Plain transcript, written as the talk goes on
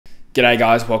G'day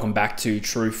guys, welcome back to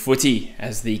True Footy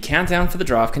as the countdown for the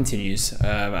draft continues.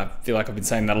 I feel like I've been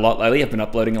saying that a lot lately. I've been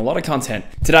uploading a lot of content.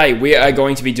 Today we are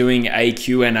going to be doing a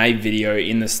Q&A video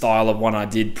in the style of one I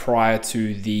did prior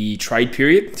to the trade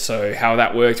period. So how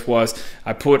that worked was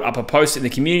I put up a post in the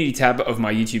community tab of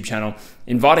my YouTube channel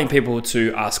inviting people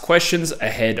to ask questions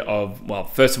ahead of, well,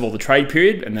 first of all, the trade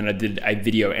period, and then I did a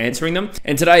video answering them.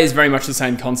 And today is very much the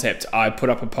same concept. I put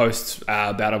up a post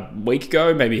about a week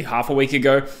ago, maybe half a week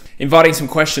ago, inviting some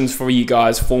questions for you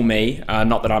guys, for me.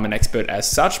 Not that I'm an expert as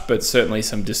such, but certainly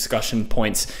some discussion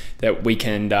points that we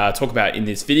can talk about in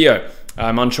this video.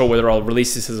 I'm unsure whether I'll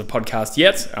release this as a podcast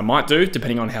yet. I might do,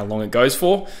 depending on how long it goes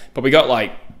for. But we got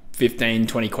like 15,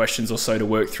 20 questions or so to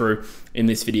work through in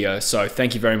this video. So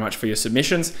thank you very much for your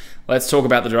submissions. Let's talk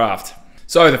about the draft.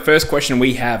 So the first question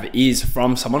we have is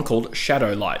from someone called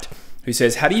Shadowlight, who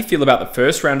says, how do you feel about the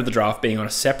first round of the draft being on a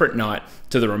separate night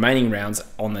to the remaining rounds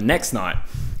on the next night?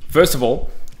 First of all,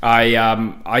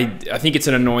 I think it's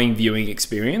an annoying viewing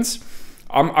experience.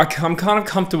 I'm kind of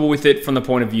comfortable with it from the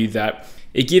point of view that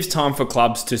it gives time for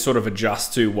clubs to sort of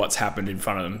adjust to what's happened in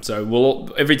front of them.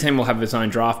 So every team will have its own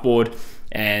draft board,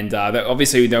 and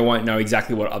obviously they won't know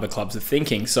exactly what other clubs are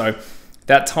thinking. So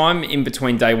that time in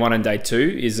between day one and day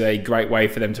two is a great way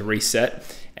for them to reset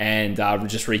and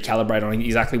just recalibrate on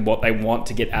exactly what they want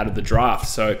to get out of the draft.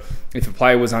 So if a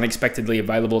player was unexpectedly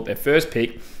available at their first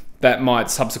pick, that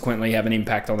might subsequently have an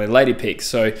impact on their later picks.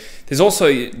 So there's also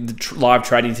the live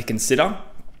trading to consider.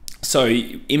 So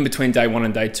in between day one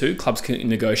and day two, clubs can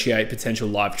negotiate potential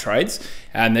live trades,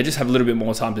 and they just have a little bit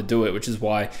more time to do it, which is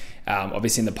why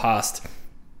obviously in the past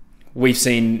we've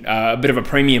seen a bit of a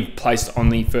premium placed on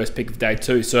the first pick of day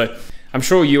two. So I'm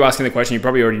sure you asking the question, you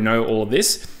probably already know all of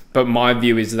this, but my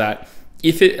view is that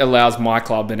if it allows my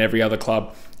club and every other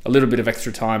club a little bit of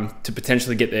extra time to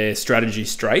potentially get their strategy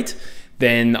straight,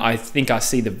 then I think I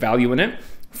see the value in it.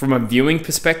 From a viewing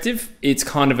perspective, it's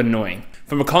kind of annoying.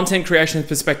 From a content creation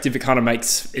perspective, it kind of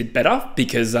makes it better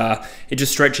because it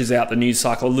just stretches out the news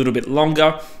cycle a little bit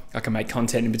longer. I can make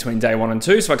content in between day one and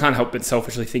two, so I can't help but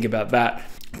selfishly think about that.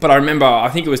 But I remember, I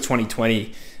think it was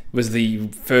 2020 was the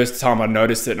first time I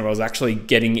noticed it, and I was actually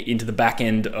getting into the back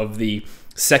end of the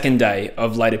second day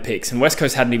of later picks, and West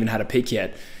Coast hadn't even had a pick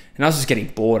yet. And I was just getting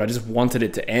bored. I just wanted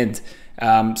it to end.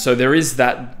 So there is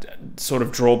that sort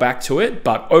of drawback to it,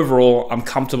 but overall, I'm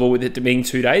comfortable with it being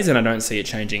 2 days, and I don't see it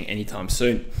changing anytime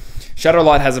soon.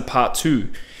 Shadowlight has a part two.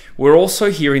 We're also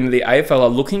hearing that the AFL are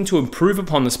looking to improve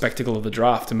upon the spectacle of the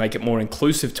draft to make it more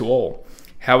inclusive to all.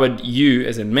 How would you,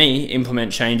 as in me,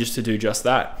 implement changes to do just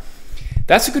that?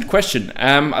 That's a good question.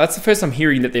 That's the first I'm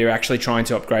hearing that they're actually trying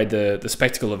to upgrade the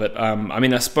spectacle of it. I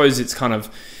mean, I suppose it's kind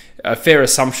of a fair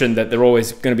assumption that they're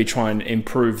always going to be trying to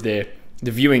improve the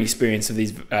viewing experience of these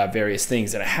various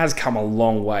things, and it has come a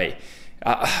long way.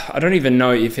 I don't even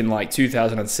know if in like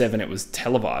 2007 it was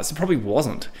televised. It probably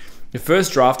wasn't. The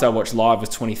first draft I watched live was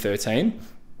 2013.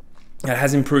 It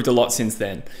has improved a lot since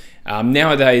then.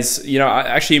 Nowadays, you know,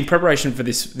 actually in preparation for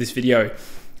this video,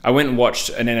 I went and watched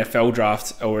an NFL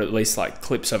draft, or at least like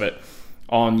clips of it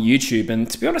on YouTube, and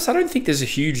to be honest, I don't think there's a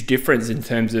huge difference in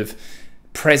terms of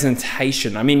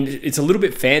presentation. I mean, it's a little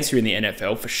bit fancier in the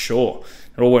NFL for sure.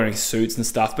 They're all wearing suits and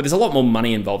stuff, but there's a lot more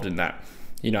money involved in that.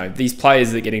 You know, these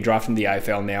players that are getting drafted in the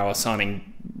AFL now are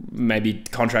signing maybe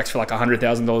contracts for like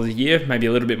 $100,000 a year, maybe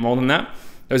a little bit more than that.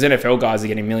 Those NFL guys are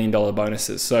getting $1 million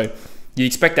bonuses. So you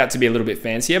expect that to be a little bit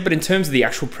fancier, but in terms of the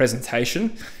actual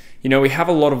presentation, you know, we have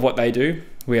a lot of what they do.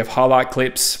 We have highlight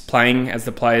clips playing as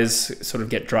the players sort of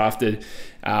get drafted.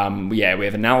 We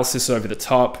have analysis over the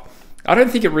top. I don't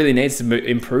think it really needs to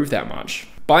improve that much.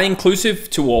 By inclusive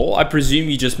to all, I presume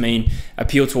you just mean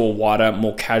appeal to a wider,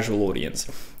 more casual audience.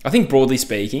 I think broadly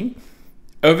speaking,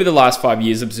 over the last 5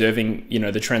 years, observing, you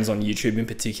know, the trends on YouTube in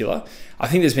particular, I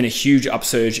think there's been a huge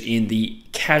upsurge in the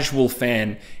casual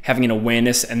fan having an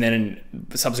awareness and then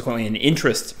subsequently an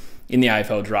interest in the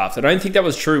AFL draft. I don't think that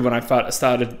was true when I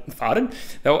started. I don't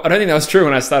think that was true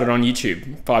when I started on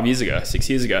YouTube 5 years ago, 6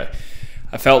 years ago.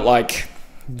 I felt like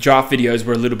draft videos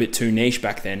were a little bit too niche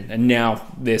back then, and now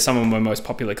they're some of my most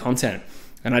popular content.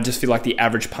 And I just feel like the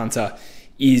average punter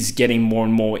is getting more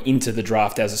and more into the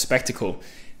draft as a spectacle.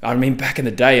 I mean, back in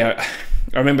the day, I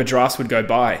remember drafts would go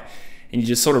by and you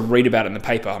just sort of read about it in the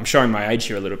paper. I'm showing my age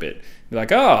here a little bit. You're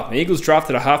like, oh, the Eagles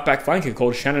drafted a halfback flanker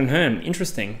called Shannon Hearn.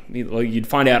 Interesting. You'd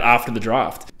find out after the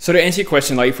draft. So to answer your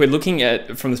question, like if we're looking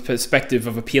at from the perspective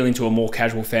of appealing to a more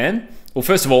casual fan, well,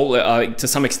 first of all, to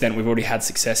some extent, we've already had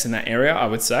success in that area, I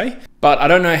would say. But I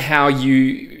don't know how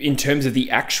you, in terms of the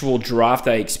actual draft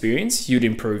day experience, you'd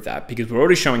improve that, because we're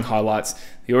already showing highlights.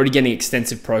 You're already getting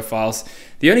extensive profiles.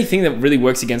 The only thing that really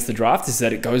works against the draft is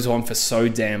that it goes on for so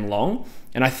damn long.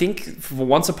 And I think for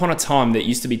once upon a time, that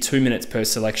used to be 2 minutes per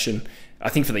selection, I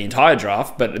think for the entire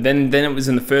draft, but then it was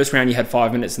in the first round you had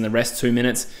 5 minutes and the rest 2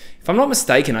 minutes. If I'm not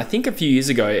mistaken, I think a few years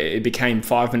ago it became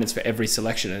 5 minutes for every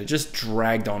selection, and it just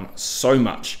dragged on so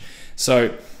much.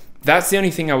 So that's the only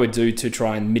thing I would do to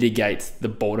try and mitigate the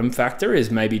boredom factor,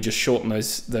 is maybe just shorten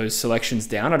those selections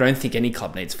down. I don't think any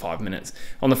club needs 5 minutes.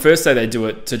 On the first day, they do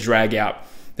it to drag out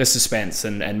the suspense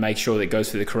and make sure that it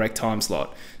goes through the correct time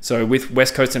slot. So with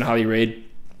West Coast and Harley Reid,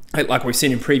 like we've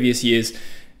seen in previous years,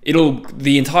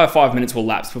 the entire 5 minutes will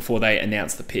lapse before they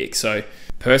announce the pick. So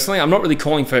personally, I'm not really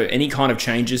calling for any kind of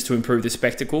changes to improve the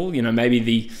spectacle. You know, maybe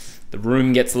the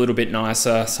room gets a little bit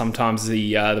nicer. Sometimes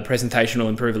the presentation will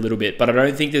improve a little bit, but I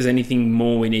don't think there's anything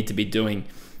more we need to be doing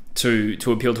to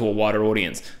appeal to a wider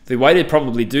audience. The way to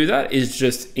probably do that is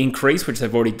just increase, which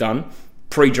they've already done,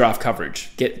 pre-draft coverage.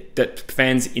 Get that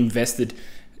fans invested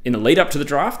in the lead up to the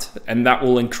draft, and that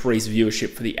will increase viewership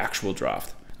for the actual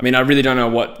draft. I mean, I really don't know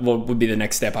what would be the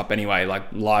next step up anyway, like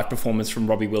live performance from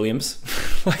Robbie Williams,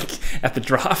 like at the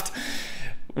draft.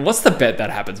 What's the bet that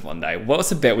happens one day? What's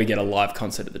the bet we get a live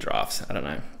concert at the drafts? I don't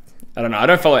know. I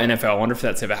don't follow NFL. I wonder if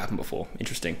that's ever happened before.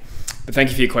 Interesting. But thank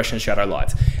you for your question, Shadow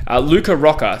Lights. Luca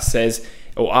Rocker says,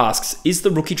 or asks, is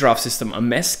the rookie draft system a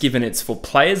mess given it's for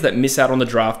players that miss out on the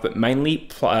draft, but mainly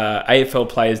AFL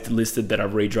players listed that are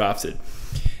redrafted?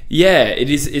 Yeah, it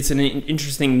is. It's an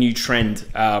interesting new trend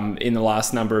in the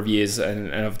last number of years,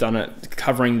 and I've done it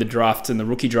covering the draft and the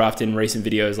rookie draft in recent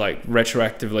videos, like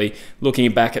retroactively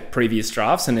looking back at previous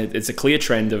drafts, and it's a clear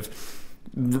trend of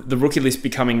the rookie list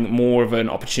becoming more of an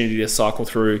opportunity to cycle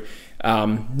through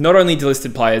not only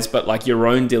delisted players, but like your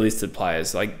own delisted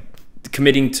players, like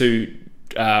committing to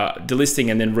delisting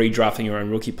and then redrafting your own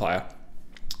rookie player.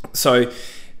 So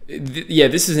yeah,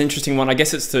 this is an interesting one. I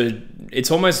guess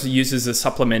it's almost used as a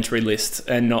supplementary list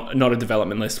and not a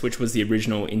development list, which was the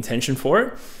original intention for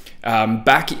it.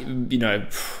 Back, you know,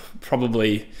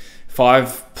 probably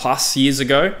 5+ years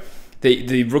ago,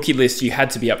 the rookie list, you had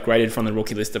to be upgraded from the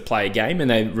rookie list to play a game, and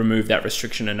they removed that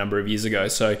restriction a number of years ago.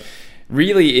 So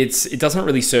really, it doesn't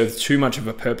really serve too much of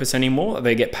a purpose anymore.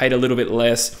 They get paid a little bit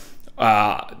less,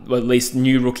 well, at least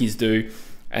new rookies do.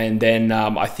 And then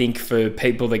I think for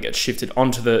people that get shifted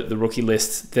onto the rookie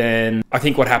list, then I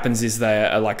think what happens is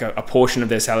like a portion of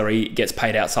their salary gets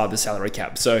paid outside the salary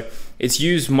cap. So it's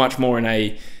used much more in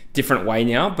a different way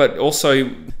now, but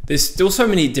also there's still so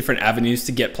many different avenues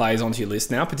to get players onto your list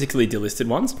now, particularly delisted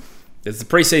ones. There's the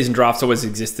preseason drafts always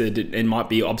existed. It might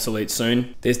be obsolete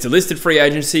soon. There's delisted free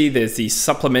agency. There's the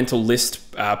supplemental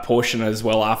list portion as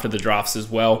well after the drafts as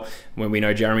well, when we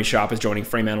know Jeremy Sharp is joining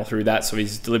Fremantle through that, so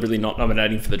he's deliberately not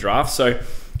nominating for the draft. So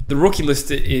the rookie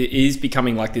list is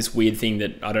becoming like this weird thing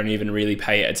that I don't even really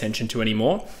pay attention to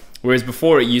anymore. Whereas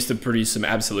before it used to produce some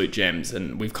absolute gems,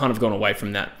 and we've kind of gone away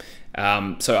from that.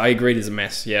 So I agree it is a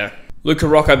mess, yeah. Luca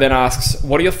Rocco then asks,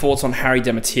 what are your thoughts on Harry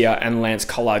Demetia and Lance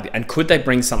Collard, and could they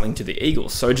bring something to the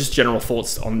Eagles? So just general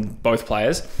thoughts on both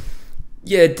players.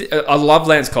 Yeah, I love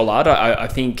Lance Collard. I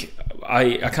think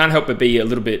I can't help but be a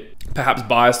little bit perhaps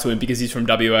biased to him because he's from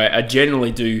WA. I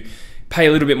generally do pay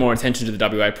a little bit more attention to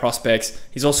the WA prospects.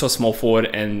 He's also a small forward,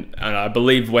 and I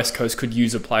believe West Coast could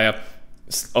use a player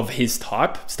of his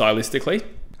type stylistically.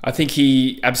 I think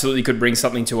he absolutely could bring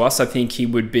something to us. I think he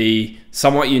would be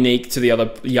somewhat unique to the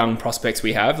other young prospects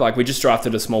we have. Like, we just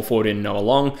drafted a small forward in Noah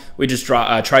Long. We just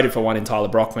traded for one in Tyler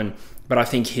Brockman. But I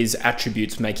think his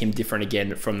attributes make him different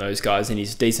again from those guys, and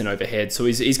he's decent overhead. So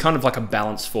he's kind of like a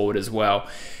balanced forward as well.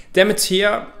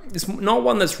 Demetia is not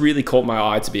one that's really caught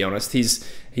my eye, to be honest.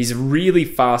 He's really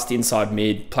fast inside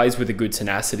mid, plays with a good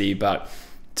tenacity. But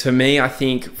to me, I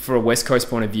think for a West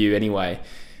Coast point of view anyway,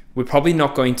 we're probably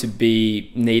not going to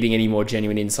be needing any more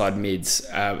genuine inside mids.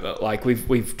 Like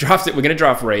we've drafted, we're going to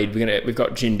draft Reid. We've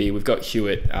got Jinby, we've got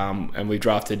Hewitt, and we've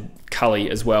drafted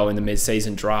Cully as well in the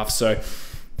mid-season draft. So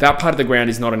that part of the ground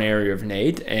is not an area of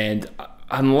need. And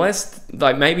unless,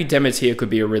 like, maybe Demetia could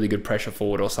be a really good pressure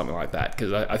forward or something like that,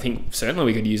 because I think certainly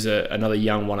we could use another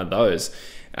young one of those.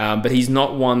 But he's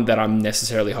not one that I'm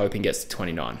necessarily hoping gets to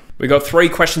 29. We got 3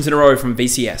 questions in a row from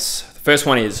VCS. The first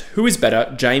one is, who is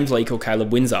better, James Leake or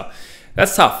Caleb Windsor?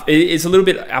 That's tough. It's a little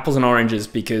bit apples and oranges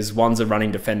because one's a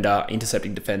running defender,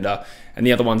 intercepting defender, and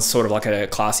the other one's sort of like a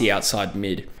classy outside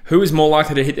mid. Who is more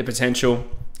likely to hit their potential?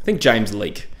 I think James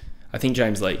Leake.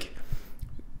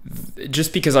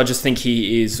 Just because I just think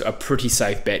he is a pretty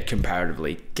safe bet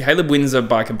comparatively. Caleb Windsor,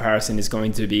 by comparison, is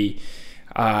going to be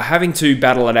having to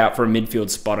battle it out for a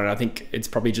midfield spot, and I think it's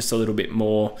probably just a little bit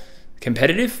more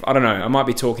competitive. I don't know. I might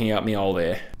be talking out me hole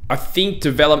there. I think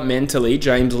developmentally,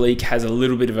 James Leake has a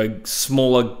little bit of a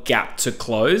smaller gap to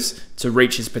close to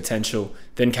reach his potential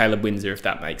than Caleb Windsor, if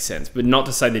that makes sense. But not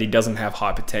to say that he doesn't have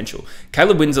high potential.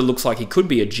 Caleb Windsor looks like he could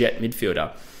be a jet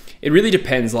midfielder. It really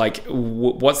depends, like,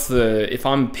 if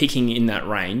I'm picking in that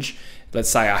range, let's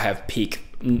say I have pick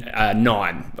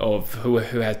 9 of, who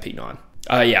has pick 9?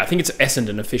 Yeah, I think it's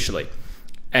Essendon officially.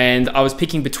 And I was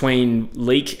picking between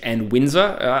Leake and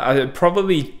Windsor. I'd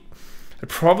probably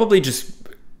just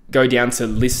go down to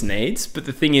list needs. But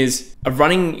the thing is, a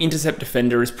running intercept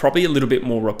defender is probably a little bit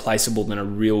more replaceable than a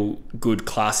real good,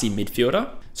 classy midfielder.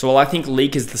 So while I think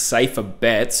Leake is the safer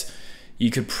bet, you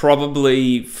could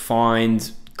probably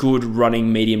find good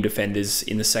running medium defenders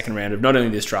in the second round of not only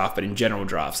this draft, but in general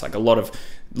drafts. Like a lot of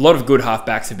good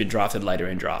halfbacks have been drafted later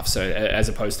in drafts. So as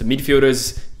opposed to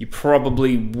midfielders, you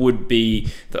probably would be...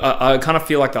 I kind of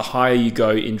feel like the higher you go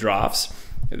in drafts,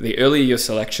 the earlier your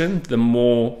selection, the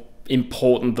more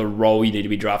important the role you need to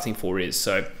be drafting for is.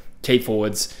 So key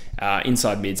forwards,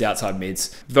 inside mids, outside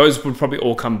mids, those would probably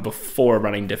all come before a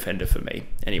running defender for me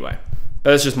anyway.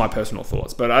 But that's just my personal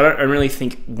thoughts. But I don't really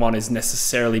think one is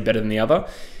necessarily better than the other.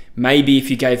 Maybe if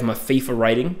you gave him a FIFA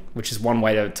rating, which is one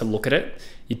way to look at it,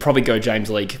 you'd probably go James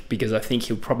Leake because I think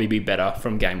he'll probably be better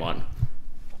from game 1.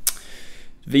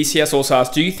 VCS also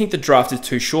asked, do you think the draft is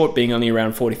too short, being only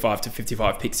around 45 to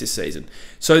 55 picks this season?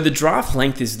 So the draft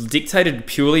length is dictated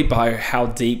purely by how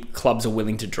deep clubs are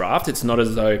willing to draft. It's not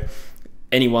as though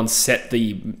anyone set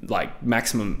the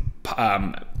maximum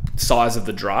size of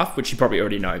the draft, which you probably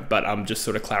already know, but I'm just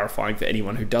sort of clarifying for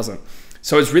anyone who doesn't.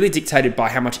 So it's really dictated by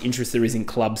how much interest there is in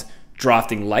clubs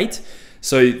drafting late.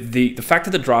 So the fact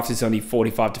that the draft is only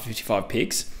 45 to 55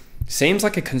 picks seems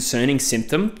like a concerning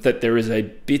symptom that there is a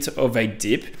bit of a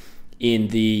dip in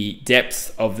the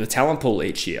depth of the talent pool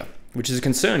each year, which is a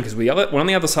concern because we're on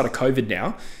the other side of COVID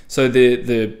now. So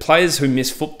the players who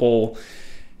miss football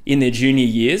in their junior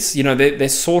years, they're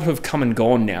sort of come and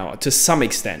gone now to some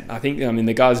extent. I mean,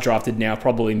 the guys drafted now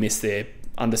probably miss their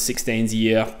under 16s a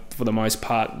year for the most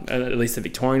part, at least the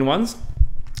Victorian ones.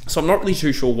 So I'm not really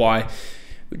too sure why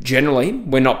generally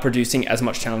we're not producing as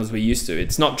much talent as we used to.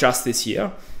 It's not just this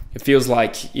year. It feels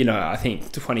like, I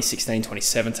think 2016,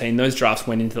 2017, those drafts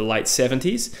went into the late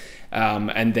 70s.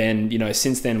 And then,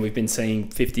 since then we've been seeing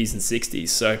 50s and 60s.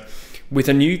 So with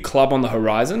a new club on the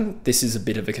horizon, this is a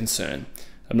bit of a concern.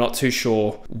 I'm not too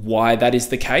sure why that is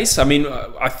the case. I mean,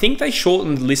 I think they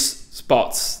shortened list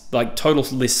spots, like total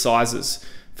list sizes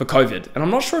for COVID. And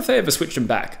I'm not sure if they ever switched them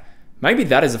back. Maybe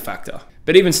that is a factor.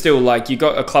 But even still, you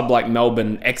got a club like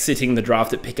Melbourne exiting the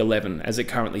draft at pick 11 as it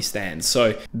currently stands.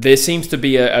 So there seems to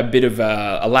be a bit of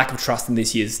a lack of trust in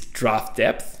this year's draft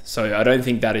depth. So I don't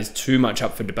think that is too much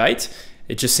up for debate.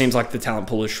 It just seems like the talent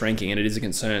pool is shrinking and it is a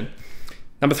concern.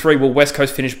 Number 3, will West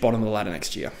Coast finish bottom of the ladder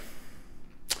next year?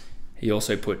 He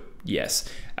also put yes.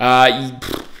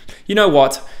 You know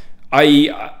what?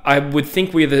 I would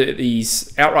think we're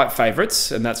these outright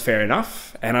favourites, and that's fair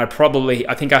enough. And I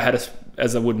think I had us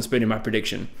as a wooden spoon in my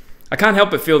prediction. I can't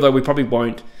help but feel though we probably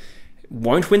won't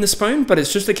win the spoon, but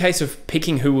it's just a case of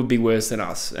picking who would be worse than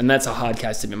us, and that's a hard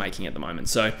case to be making at the moment.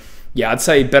 So yeah, I'd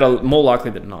say more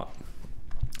likely than not.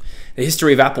 The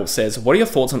History of Apple says, what are your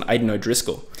thoughts on Aidan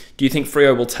O'Driscoll? Do you think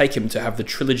Freo will take him to have the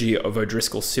trilogy of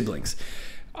O'Driscoll siblings?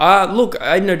 Look,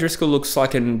 Aidan O'Driscoll looks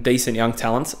like a decent young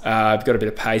talent. I've got a bit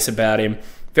of pace about him.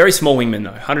 Very small wingman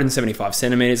though, 175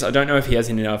 centimetres. I don't know if he has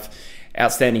enough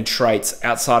outstanding traits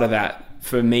outside of that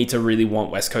for me to really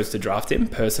want West Coast to draft him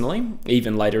personally,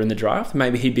 even later in the draft.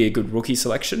 Maybe he'd be a good rookie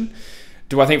selection.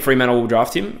 Do I think Fremantle will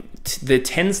draft him? There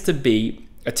tends to be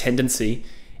a tendency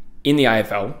in the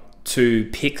AFL to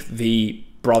pick the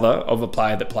brother of a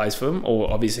player that plays for them,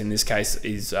 or obviously in this case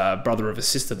is brother of a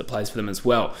sister that plays for them as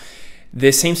well.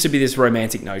 There seems to be this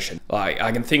romantic notion. Like,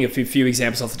 I can think of a few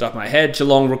examples off the top of my head.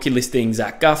 Geelong rookie listing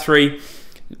Zach Guthrie.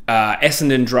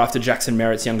 Essendon drafted Jackson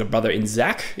Merritt's younger brother in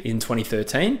Zach in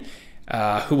 2013.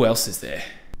 Who else is there?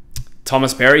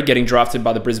 Thomas Berry getting drafted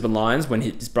by the Brisbane Lions when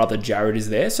his brother Jared is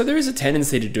there. So there is a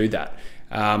tendency to do that.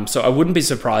 So I wouldn't be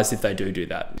surprised if they do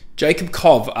that. Jacob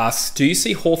Kov asks, do you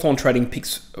see Hawthorn trading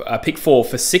pick 4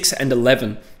 for 6 and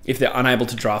 11 if they're unable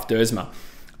to draft Dersma?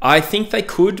 I think they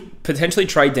could potentially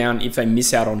trade down if they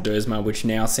miss out on Dersma, which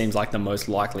now seems like the most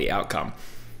likely outcome.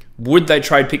 Would they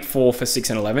trade pick 4 for 6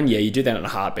 and 11? Yeah, you do that in a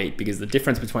heartbeat because the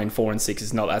difference between 4 and 6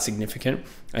 is not that significant.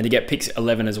 And to get picks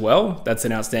 11 as well, that's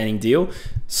an outstanding deal.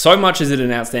 So much is it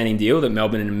an outstanding deal that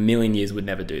Melbourne in a million years would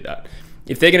never do that.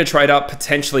 If they're going to trade up,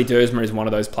 potentially Dersma is one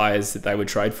of those players that they would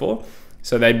trade for.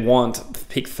 So they'd want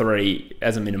pick 3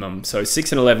 as a minimum. So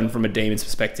 6 and 11 from a Demons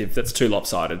perspective, that's too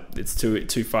lopsided. It's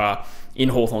too far in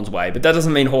Hawthorn's way. But that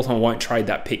doesn't mean Hawthorn won't trade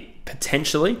that pick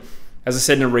potentially, as I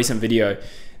said in a recent video,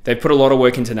 they've put a lot of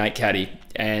work into Nate Caddy,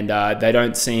 and they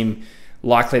don't seem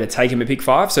likely to take him at pick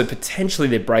 5, so potentially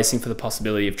they're bracing for the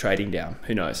possibility of trading down.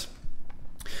 Who knows?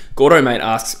 Gordo Mate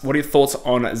asks, what are your thoughts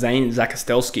on Zane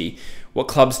Zakastelski? What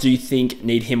clubs do you think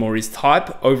need him or his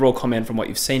type? Overall comment from what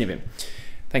you've seen of him.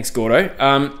 Thanks, Gordo.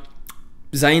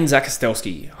 Zane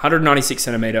Zakastelski, 196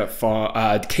 centimetre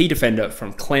for key defender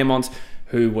from Claremont,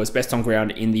 who was best on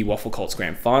ground in the Waffle Colts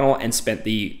Grand Final and spent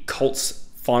the Colts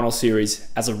final series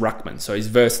as a ruckman. So he's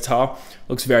versatile,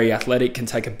 looks very athletic, can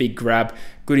take a big grab,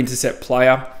 good intercept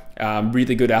player,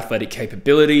 really good athletic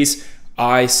capabilities.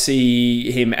 I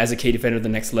see him as a key defender at the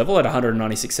next level at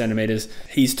 196 centimetres.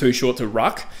 He's too short to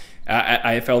ruck at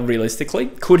AFL realistically.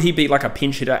 Could he be like a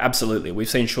pinch hitter? Absolutely. We've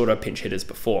seen shorter pinch hitters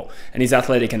before, and he's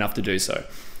athletic enough to do so.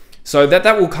 So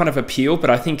that will kind of appeal, but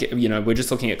I think, you know, we're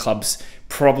just looking at clubs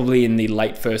probably in the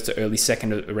late first to early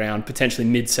second round, potentially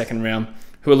mid-second round,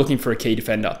 who are looking for a key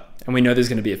defender, and we know there's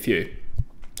going to be a few.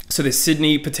 So there's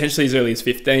Sydney, potentially as early as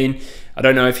 15. I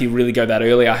don't know if you really go that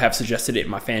early. I have suggested it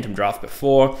in my Phantom draft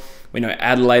before. We know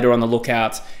Adelaide are on the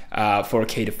lookout for a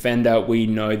key defender. We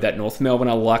know that North Melbourne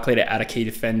are likely to add a key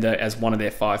defender as one of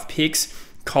their 5 picks.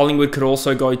 Collingwood could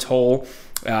also go tall.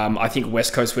 I think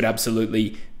West Coast would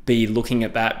absolutely be looking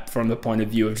at that from the point of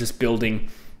view of just building,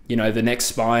 you know, the next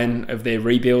spine of their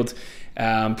rebuild.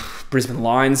 Brisbane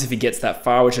Lions, if he gets that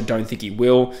far, which I don't think he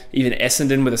will. Even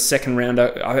Essendon with a second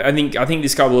rounder. I think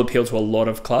this guy will appeal to a lot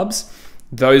of clubs.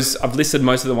 Those I've listed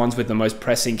most of the ones with the most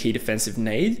pressing key defensive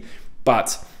need,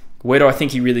 but where do I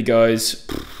think he really goes?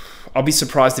 I'll be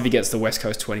surprised if he gets the West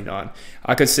Coast 29.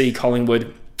 I could see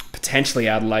Collingwood, potentially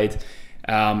Adelaide,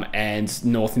 and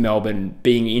North Melbourne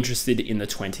being interested in the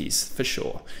 20s for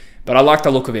sure. But I like the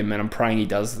look of him, and I'm praying he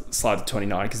does slide to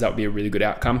 29 because that would be a really good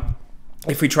outcome.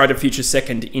 If we trade a future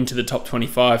second into the top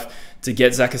 25 to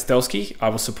get Zakastelski, I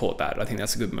will support that. I think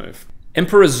that's a good move.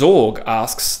 Emperor Zorg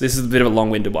asks, this is a bit of a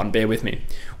long-winded one, bear with me.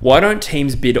 Why don't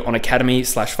teams bid on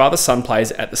academy/father-son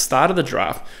players at the start of the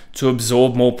draft to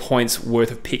absorb more points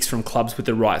worth of picks from clubs with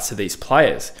the rights to these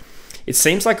players? It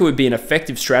seems like it would be an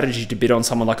effective strategy to bid on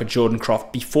someone like a Jordan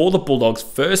Croft before the Bulldogs'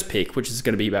 first pick, which is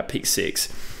going to be about pick 6,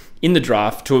 in the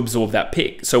draft to absorb that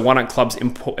pick. So why don't clubs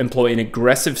employ an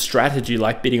aggressive strategy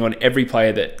like bidding on every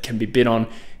player that can be bid on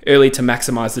early to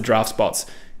maximize the draft spots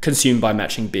consumed by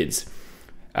matching bids?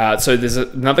 So there's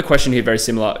another question here very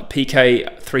similar.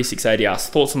 PK3680 asks,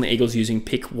 thoughts on the Eagles using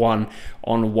pick 1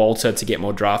 on Walter to get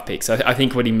more draft picks? I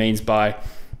think what he means by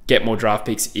get more draft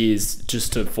picks is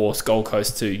just to force Gold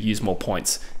Coast to use more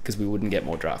points because we wouldn't get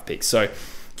more draft picks. So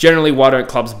generally, why don't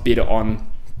clubs bid on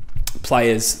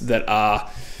players that are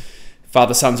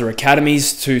father-sons or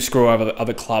academies to screw over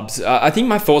other clubs? I think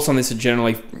my thoughts on this are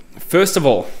generally, first of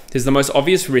all, there's the most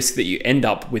obvious risk that you end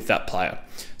up with that player.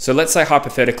 So let's say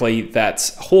hypothetically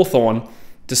that Hawthorn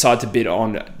decide to bid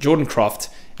on Jordan Croft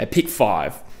at pick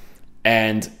 5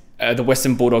 and the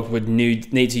Western Bulldogs would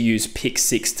need to use pick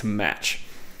 6 to match.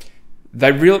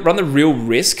 They run the real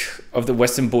risk of the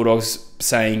Western Bulldogs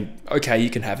saying, okay, you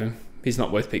can have him. He's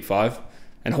not worth pick 5.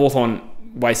 And Hawthorn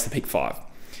wastes the pick 5.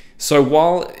 So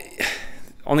while,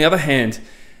 on the other hand,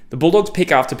 the Bulldogs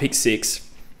pick after pick 6,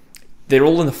 they're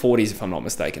all in the 40s if I'm not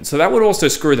mistaken. So that would also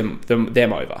screw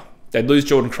them over. They'd lose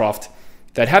Jordan Croft,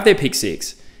 they'd have their pick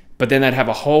 6, but then they'd have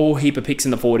a whole heap of picks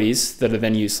in the 40s that are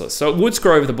then useless. So it would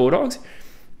screw over the Bulldogs,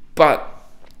 but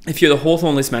if you're the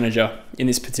Hawthorn list manager in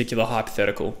this particular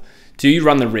hypothetical, do you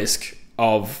run the risk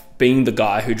of being the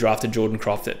guy who drafted Jordan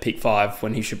Croft at pick 5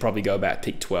 when he should probably go about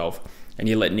pick 12, and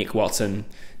you let Nick Watson,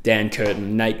 Dan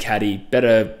Curtin, Nate Caddy,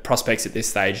 better prospects at this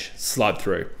stage, slide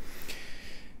through?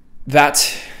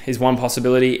 That is one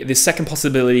possibility. The second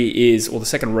possibility is, or the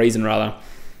second reason rather,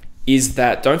 is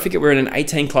that don't forget we're in an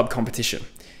 18 club competition,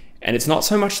 and it's not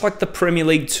so much like the Premier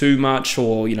League too much,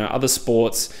 or other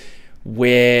sports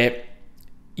where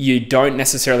you don't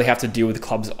necessarily have to deal with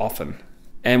clubs often.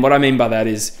 And what I mean by that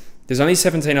is there's only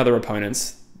 17 other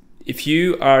opponents. If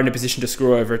you are in a position to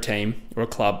screw over a team or a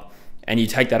club and you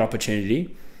take that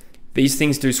opportunity, these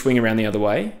things do swing around the other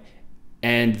way.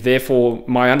 And therefore,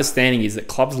 my understanding is that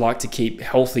clubs like to keep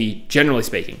healthy, generally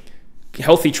speaking,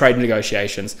 healthy trade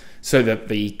negotiations so that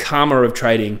the karma of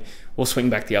trading will swing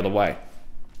back the other way.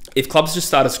 If clubs just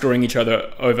started screwing each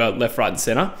other over left, right, and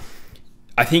center,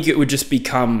 I think it would just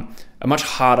become a much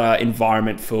harder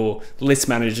environment for list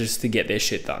managers to get their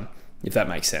shit done, if that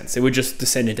makes sense. It would just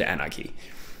descend into anarchy.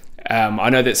 I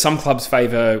know that some clubs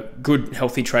favor good,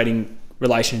 healthy trading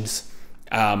relations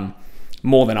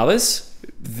more than others.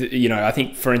 I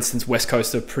think, for instance, West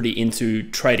Coast are pretty into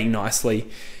trading nicely.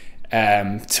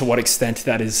 To what extent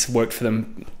that has worked for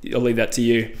them, I'll leave that to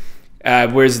you.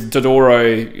 Whereas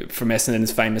Dodoro from Essendon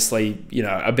is famously,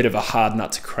 a bit of a hard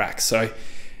nut to crack. So,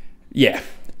 yeah,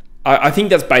 I think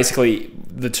that's basically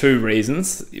the two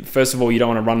reasons. First of all, you don't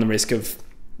want to run the risk of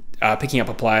picking up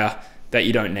a player that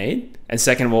you don't need, and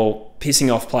second of all,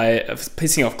 pissing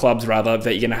off clubs rather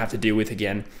that you're going to have to deal with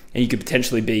again, and you could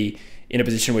potentially be in a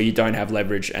position where you don't have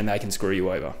leverage and they can screw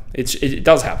you over. It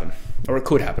does happen, or it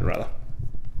could happen rather.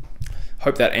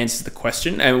 Hope that answers the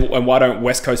question. And why don't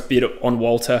West Coast bid on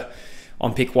Walter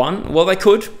on pick 1? Well, they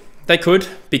could,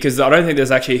 because I don't think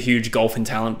there's actually a huge gulf in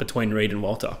talent between Reed and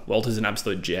Walter. Walter's an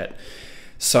absolute jet.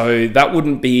 So that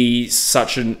wouldn't be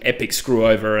such an epic screw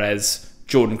over as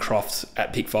Jordan Croft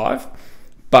at pick 5.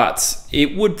 But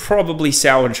it would probably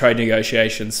sour trade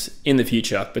negotiations in the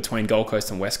future between Gold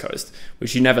Coast and West Coast,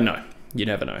 which you never know. You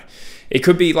never know. It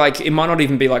could be like, it might not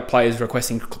even be like players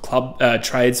requesting club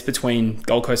trades between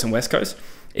Gold Coast and West Coast.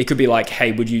 It could be like,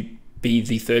 hey, would you be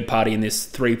the third party in this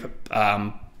three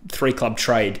club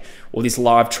trade or this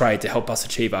live trade to help us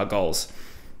achieve our goals?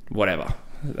 Whatever.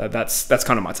 That's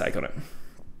kind of my take on it.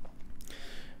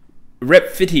 Rep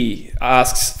Footy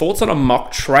asks, thoughts on a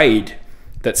mock trade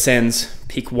that sends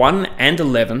pick 1 and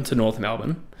 11 to North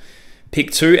Melbourne,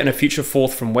 pick 2 and a future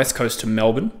 4th from West Coast to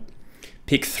Melbourne,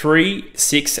 pick 3,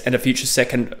 6 and a future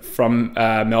 2nd from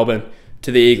Melbourne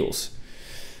to the Eagles.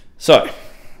 So,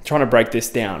 trying to break this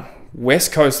down.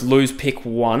 West Coast lose pick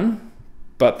 1,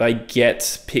 but they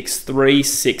get picks 3,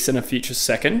 6 and a future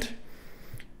 2nd.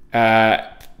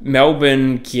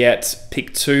 Melbourne get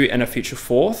pick 2 and a future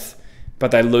 4th,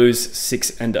 but they lose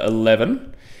 6 and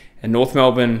 11. And North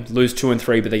Melbourne lose 2 and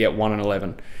 3, but they get 1 and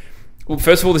 11. Well,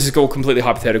 first of all, this is all completely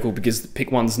hypothetical because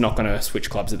pick 1's not going to switch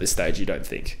clubs at this stage, you don't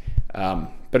think.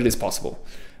 But it is possible.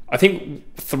 I think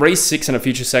 3, 6 and a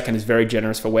future 2nd is very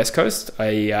generous for West Coast.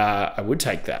 I would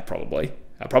take that probably.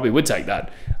 I probably would take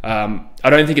that. I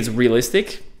don't think it's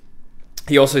realistic.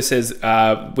 He also says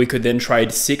we could then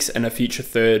trade 6 and a future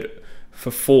 3rd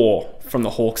for 4 from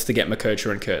the Hawks to get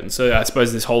McKercher and Curtin. So I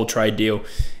suppose this whole trade deal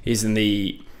is in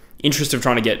the interest of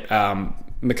trying to get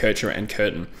McKercher and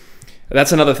Curtin.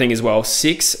 That's another thing as well.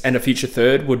 6 and a future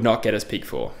 3rd would not get us pick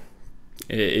 4.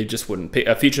 It just wouldn't.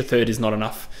 A future 3rd is not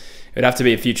enough. It'd have to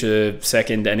be a future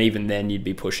 2nd, and even then you'd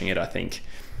be pushing it, I think.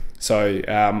 So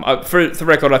for the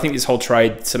record, I think this whole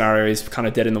trade scenario is kind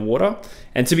of dead in the water.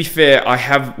 And to be fair, I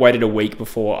have waited a week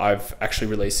before I've actually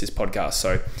released this podcast.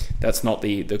 So that's not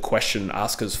the question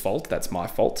asker's fault. That's my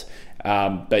fault.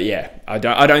 But yeah, I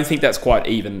don't think that's quite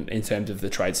even in terms of the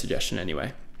trade suggestion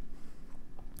anyway.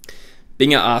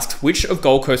 Binger asks, which of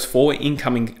Gold Coast's 4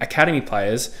 incoming academy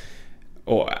players,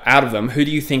 or out of them, who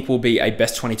do you think will be a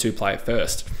best 22 player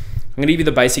first? I'm going to give you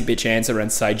the basic bitch answer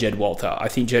and say Jed Walter. I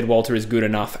think Jed Walter is good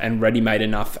enough and ready-made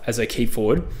enough as a key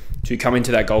forward to come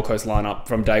into that Gold Coast lineup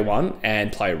from day one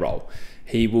and play a role.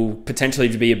 He will potentially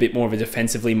be a bit more of a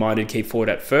defensively minded key forward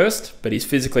at first, but he's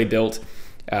physically built,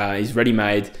 he's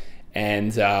ready-made,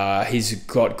 and he's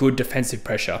got good defensive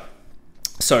pressure.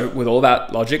 So with all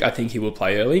that logic, I think he will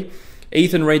play early.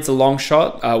 Ethan Reed's a long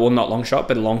shot. Well, not long shot,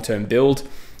 but a long-term build.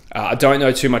 I don't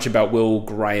know too much about Will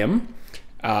Graham.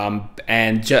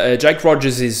 And Jake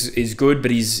Rogers is good,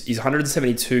 but he's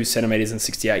 172 centimetres and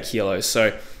 68 kilos.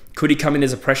 So could he come in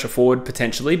as a pressure forward?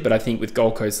 Potentially, but I think with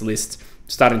Gold Coast's list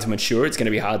starting to mature, it's going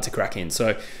to be hard to crack in.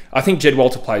 So I think Jed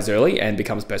Walter plays early and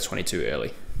becomes best 22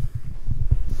 early.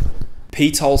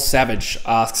 P-Toll Savage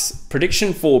asks,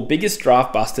 prediction for biggest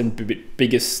draft bust and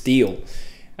biggest steal.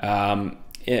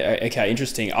 Okay,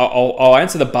 interesting. I'll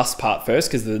answer the bust part first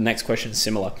because the next question is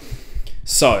similar.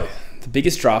 So, the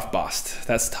biggest draft bust,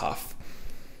 that's tough.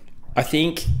 I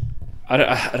think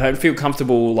I don't feel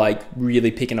comfortable like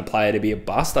really picking a player to be a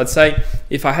bust. I'd say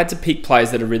if I had to pick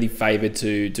players that are really favoured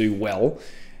to do well,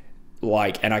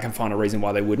 and I can find a reason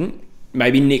why they wouldn't,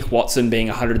 maybe Nick Watson being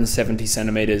 170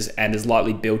 centimetres and as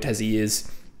lightly built as he is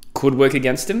could work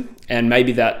against him, and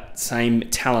maybe that same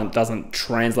talent doesn't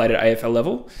translate at AFL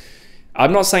level.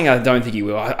 I'm not saying I don't think he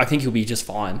will. I think he'll be just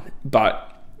fine, but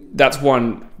that's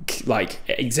one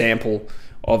example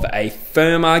of a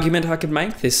firm argument I could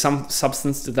make. There's some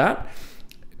substance to that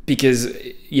because,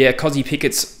 yeah, Cozzy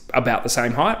Pickett's about the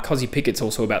same height. Cozzy Pickett's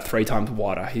also about 3 times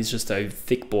wider. He's just a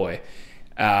thick boy.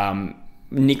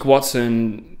 Nick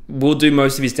Watson will do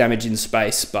most of his damage in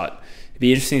space, but it'd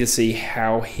be interesting to see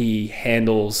how he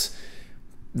handles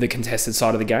the contested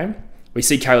side of the game. We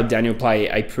see Caleb Daniel play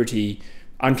a pretty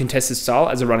uncontested style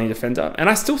as a running defender, and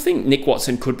I still think Nick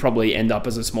Watson could probably end up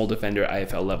as a small defender at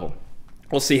AFL level.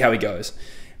 We'll see how he goes,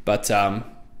 but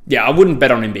yeah, I wouldn't bet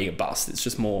on him being a bust. It's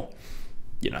just more,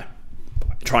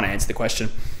 trying to answer the question.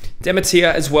 Demeter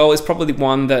as well is probably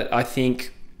one that I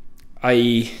think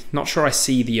not sure I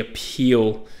see the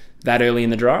appeal that early in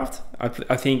the draft.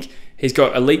 I think he's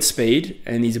got elite speed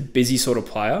and he's a busy sort of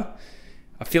player.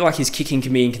 I feel like his kicking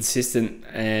can be inconsistent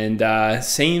and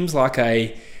seems like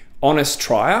a honest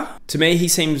trier. To me, he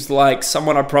seems like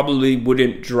someone I probably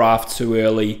wouldn't draft too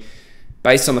early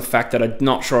based on the fact that I'm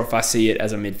not sure if I see it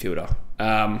as a midfielder.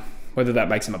 Whether that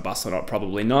makes him a bust or not,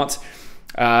 probably not.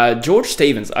 George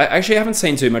Stevens, I actually haven't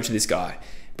seen too much of this guy.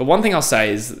 But one thing I'll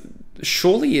say is,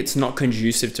 surely it's not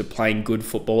conducive to playing good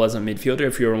football as a midfielder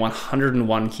if you're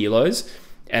 101 kilos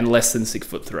and less than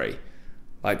 6'3".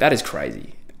 Like, that is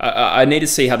crazy. I need to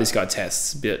see how this guy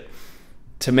tests, but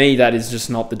to me, that is just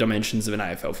not the dimensions of an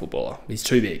AFL footballer. He's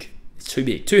too big. He's too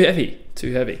big. Too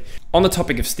heavy. On the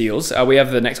topic of steals, we have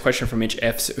the next question from Mitch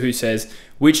Fs, who says,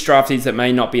 which draftees that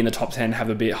may not be in the top 10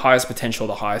 have the highest potential,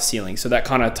 the highest ceiling? So that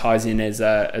kind of ties in as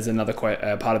another part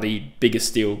of the biggest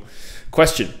steal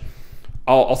question.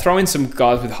 I'll throw in some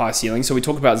guys with high ceilings. So we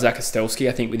talked about Zach Ostelski,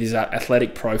 I think, with his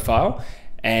athletic profile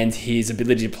and his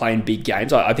ability to play in big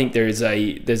games. I think there's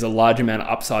a large amount of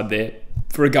upside there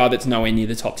for a guy that's nowhere near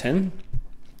the top 10.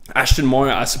 Ashton Moore,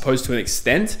 I suppose, to an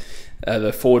extent,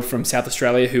 the forward from South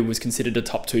Australia who was considered a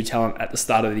top 2 talent at the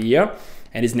start of the year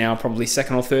and is now probably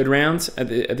second or third round at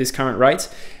this current rate.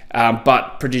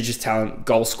 But prodigious talent,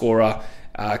 goal scorer,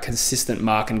 consistent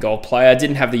mark and goal player.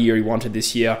 Didn't have the year he wanted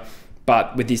this year,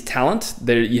 but with his talent,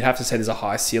 you'd have to say there's a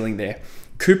high ceiling there.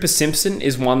 Cooper Simpson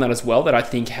is one that as well that I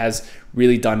think has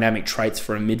really dynamic traits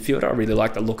for a midfielder. I really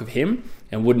like the look of him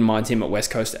and wouldn't mind him at West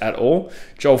Coast at all.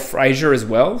 Joel Frazier as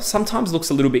well. Sometimes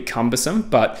looks a little bit cumbersome,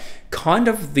 but kind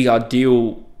of the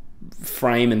ideal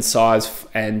frame and size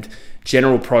and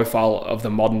general profile of the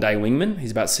modern day wingman.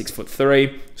 He's about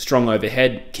 6'3", strong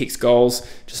overhead, kicks goals,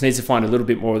 just needs to find a little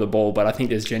bit more of the ball, but I think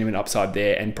there's genuine upside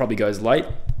there and probably goes late.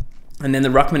 And then the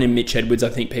ruckman in Mitch Edwards, I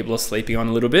think people are sleeping on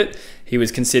a little bit. He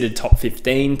was considered top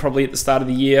 15 probably at the start of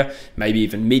the year, maybe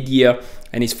even mid-year,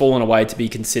 and he's fallen away to be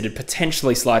considered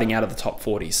potentially sliding out of the top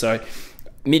 40. So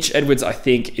Mitch Edwards, I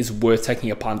think, is worth taking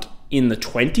a punt in the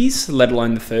 20s, let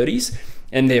alone the 30s,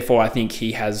 and therefore I think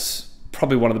he has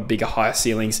probably one of the bigger, higher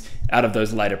ceilings out of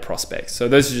those later prospects. So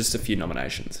those are just a few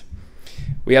nominations.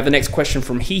 We have the next question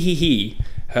from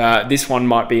This one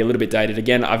might be a little bit dated.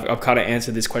 Again, I've kind of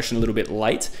answered this question a little bit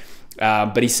late.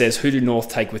 But he says, who do North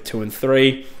take with 2 and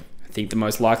 3? I think the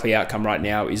most likely outcome right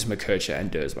now is McKercher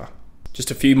and Dersma.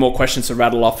 Just a few more questions to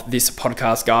rattle off this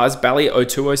podcast, guys.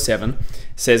 Bally0207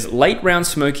 says, late round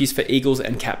smokies for Eagles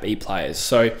and Cat B players.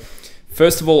 So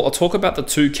first of all, I'll talk about the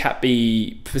 2 Cat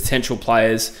B potential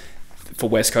players for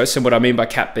West Coast. And what I mean by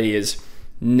Cat B is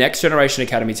next generation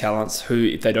academy talents who,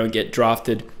 if they don't get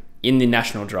drafted in the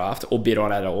national draft or bid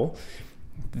on at all,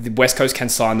 the West Coast can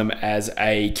sign them as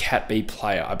a Cat B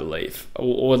player, I believe,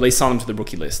 or at least sign them to the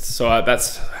rookie list. So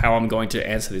that's how I'm going to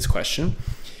answer this question.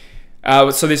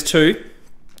 So there's 2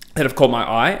 that have caught my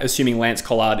eye, assuming Lance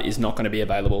Collard is not going to be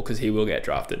available because he will get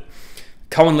drafted.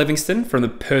 Cohen Livingston from the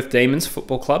Perth Demons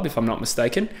Football Club, if I'm not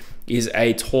mistaken, is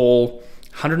a tall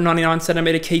 199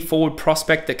 centimetre key forward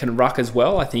prospect that can ruck as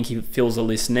well. I think he fills a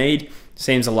list need,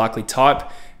 seems a likely type.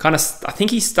 I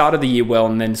think he started the year well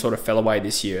and then sort of fell away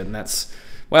this year, and that's...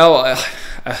 Well,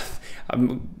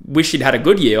 I wish he'd had a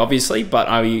good year, obviously, but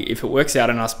if it works out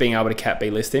and us being able to Cat B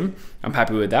list him, I'm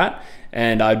happy with that.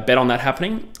 And I bet on that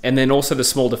happening. And then also the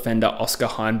small defender, Oscar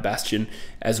Hine-Bastion,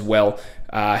 as well,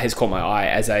 has caught my eye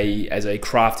as a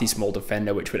crafty small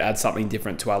defender, which would add something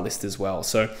different to our list as well.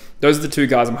 So those are the 2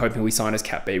 guys I'm hoping we sign as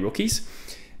Cat B rookies.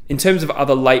 In terms of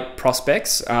other late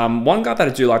prospects, one guy that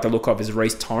I do like the look of is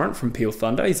Reece Torrent from Peel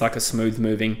Thunder. He's like a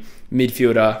smooth-moving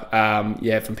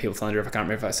midfielder, from Peel Thunder, if I can't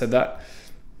remember if I said that.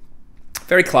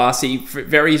 Very classy,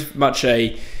 very much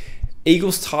a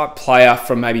Eagles-type player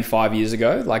from maybe 5 years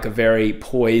ago, like a very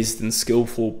poised and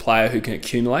skillful player who can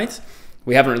accumulate.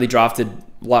 We haven't really drafted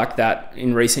like that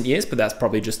in recent years, but that's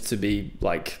probably just to be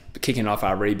like kicking off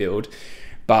our rebuild.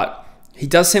 But he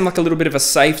does seem like a little bit of a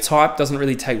safe type, doesn't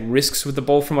really take risks with the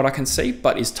ball from what I can see,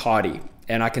 but is tidy.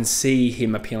 And I can see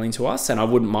him appealing to us, and I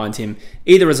wouldn't mind him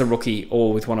either as a rookie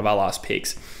or with one of our last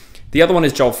picks. The other one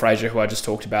is Joel Frazier, who I just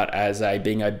talked about as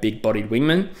being a big-bodied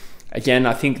wingman. Again,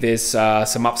 I think there's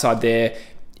some upside there.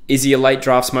 Is he a late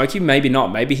draft smoky? Maybe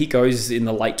not. Maybe he goes in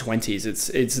the late 20s.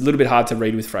 It's a little bit hard to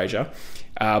read with Frazier.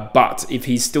 But if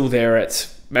he's still there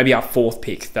at maybe our 4th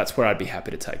pick, that's where I'd be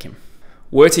happy to take him.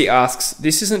 Werty asks,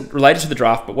 this isn't related to the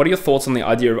draft, but what are your thoughts on the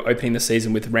idea of opening the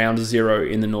season with round 0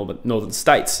 in the northern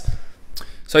states?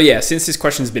 So yeah, since this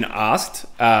question's been asked,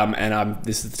 and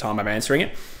this is the time I'm answering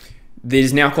it, it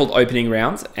is now called opening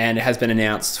round, and it has been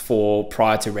announced for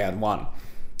prior to round 1.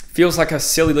 Feels like a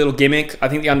silly little gimmick. I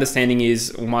think my understanding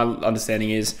is,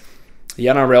 The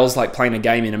NRL's like playing a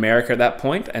game in America at that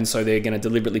point, and so they're going to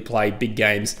deliberately play big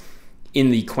games in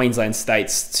the Queensland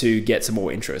states to get some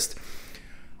more interest.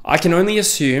 I can only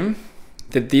assume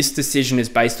that this decision is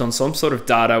based on some sort of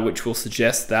data which will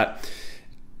suggest that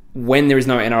when there is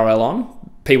no NRL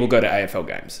on, people go to AFL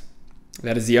games.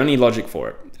 That is the only logic for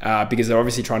it, because they're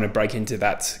obviously trying to break into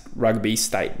that rugby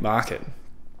state market.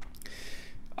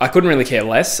 I couldn't really care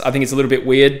less. I think it's a little bit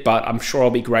weird, but I'm sure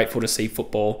I'll be grateful to see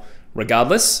football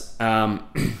regardless.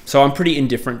 So I'm pretty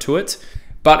indifferent to it.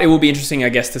 But it will be interesting, I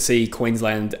guess, to see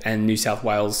Queensland and New South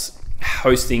Wales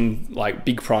hosting like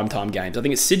big primetime games. I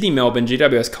think it's Sydney, Melbourne,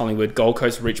 GWS, Collingwood, Gold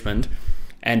Coast, Richmond,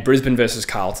 and Brisbane versus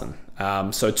Carlton.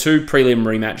 So 2 prelim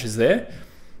rematches there.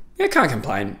 Yeah, can't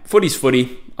complain. Footy's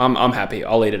footy. I'm happy.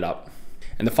 I'll eat it up.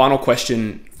 And the final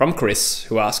question from Chris,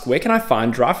 who asked, where can I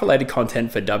find draft-related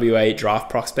content for WA draft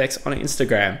prospects on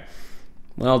Instagram?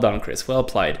 Well done, Chris. Well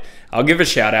played. I'll give a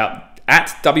shout out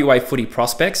at WA Footy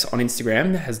Prospects on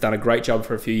Instagram. Has done a great job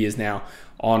for a few years now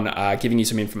on giving you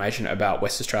some information about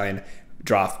West Australian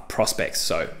draft prospects.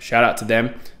 So shout out to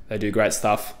them. They do great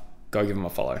stuff. Go give them a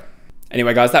follow.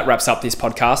 Anyway, guys, that wraps up this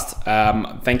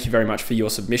podcast. Thank you very much for your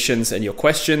submissions and your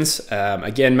questions.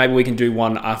 Again, maybe we can do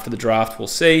one after the draft. We'll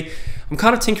see. I'm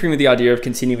kind of tinkering with the idea of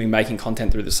continuing making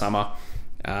content through the summer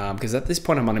because at this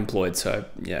point I'm unemployed. So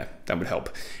yeah, that would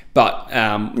help. But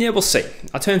yeah, we'll see.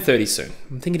 I turn 30 soon.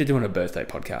 I'm thinking of doing a birthday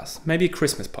podcast, maybe a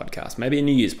Christmas podcast, maybe a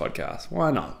New Year's podcast.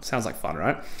 Why not? Sounds like fun,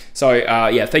 right? So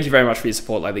yeah, thank you very much for your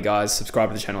support lately, guys. Subscribe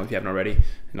to the channel if you haven't already,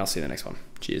 and I'll see you in the next one.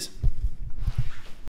 Cheers.